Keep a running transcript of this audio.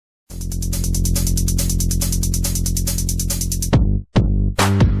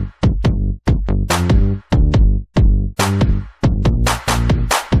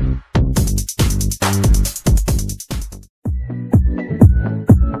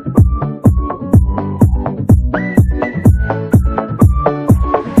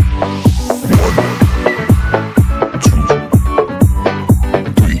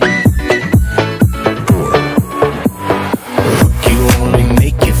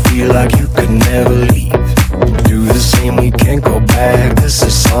feel like you could never leave. Do the same, we can't go back, this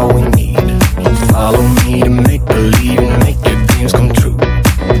is all we need. Follow me to make believe and make your dreams come true.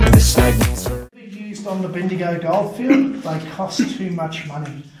 This night means for used on the Bendigo Goldfield, they cost too much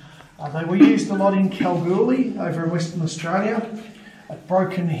money. They were used a lot in Kalgoorlie over in Western Australia, at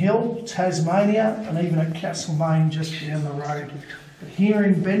Broken Hill, Tasmania, and even at Castlemaine just down the road. But here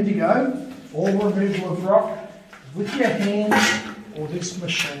in Bendigo, all removal of rock with your hands or this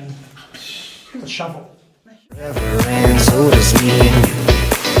machine, the shovel. forever, and so does me and you.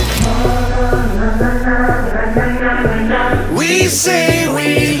 We say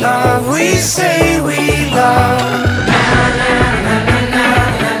we love, we say we love.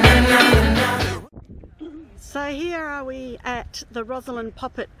 So here are we at the Rosalind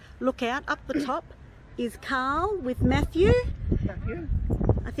Poppet Lookout. Up the top is Carl with Matthew.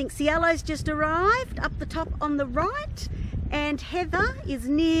 I think Cielo's just arrived up the top on the right, and Heather is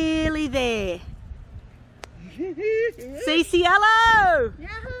nearly there. See Cielo!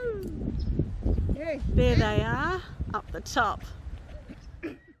 There they are, up the top.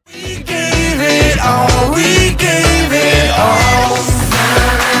 We gave it all, we gave it all.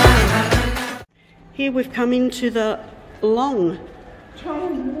 Here we've come into the Long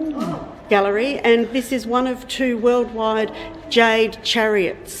Gallery, and this is one of 2 worldwide jade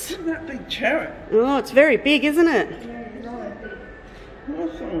chariots. Look at that big chariot. Oh, it's very big, isn't it?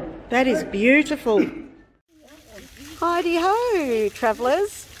 Awesome. That is beautiful. Heidi-ho,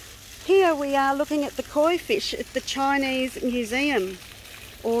 travellers. Here we are looking at the koi fish at the Chinese Museum.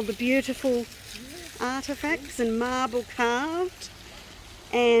 All the beautiful artefacts and marble carved,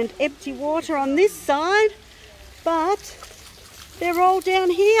 and empty water on this side, but they're all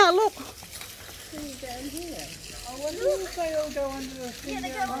down here, look. Down here. I wonder if they all go under the thing.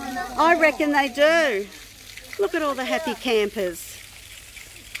 I reckon they do. Look at all the happy campers.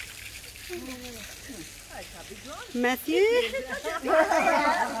 Matthew,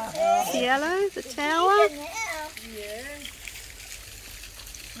 Cielo, the tower.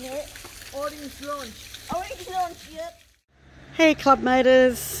 Audience launch. Orange launch, yep. Hey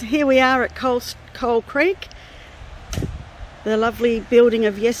clubmaters, here we are at Coal Creek, the lovely building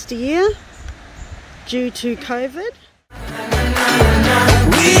of yesteryear due to COVID.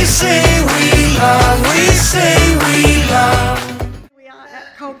 We say we love, we say we love. We are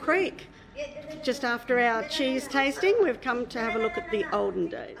at Coal Creek. Just after our cheese tasting, we've come to have a look at the olden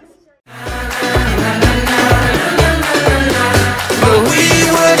days. But we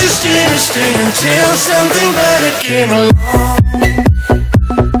were just interesting until something better came along.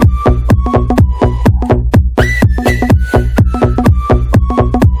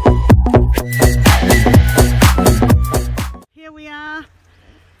 Here we are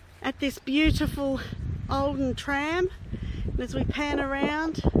at this beautiful olden tram, and as we pan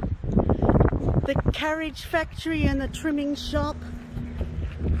around, the carriage factory and the trimming shop,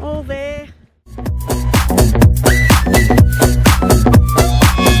 all there.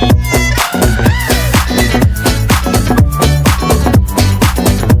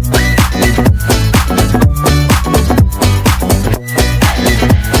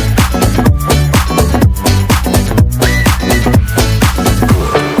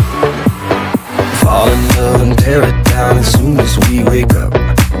 Fall in love and tear it down as soon as we wake up.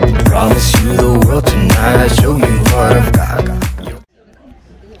 Promise you the world tonight, show you what I've got.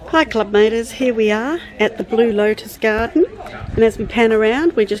 Hi clubmaters, here we are at the Blue Lotus Garden, and as we pan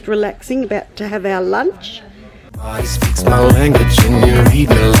around we're just relaxing, about to have our lunch. Body speaks my language and you read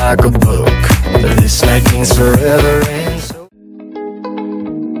me like a book. This night means forever.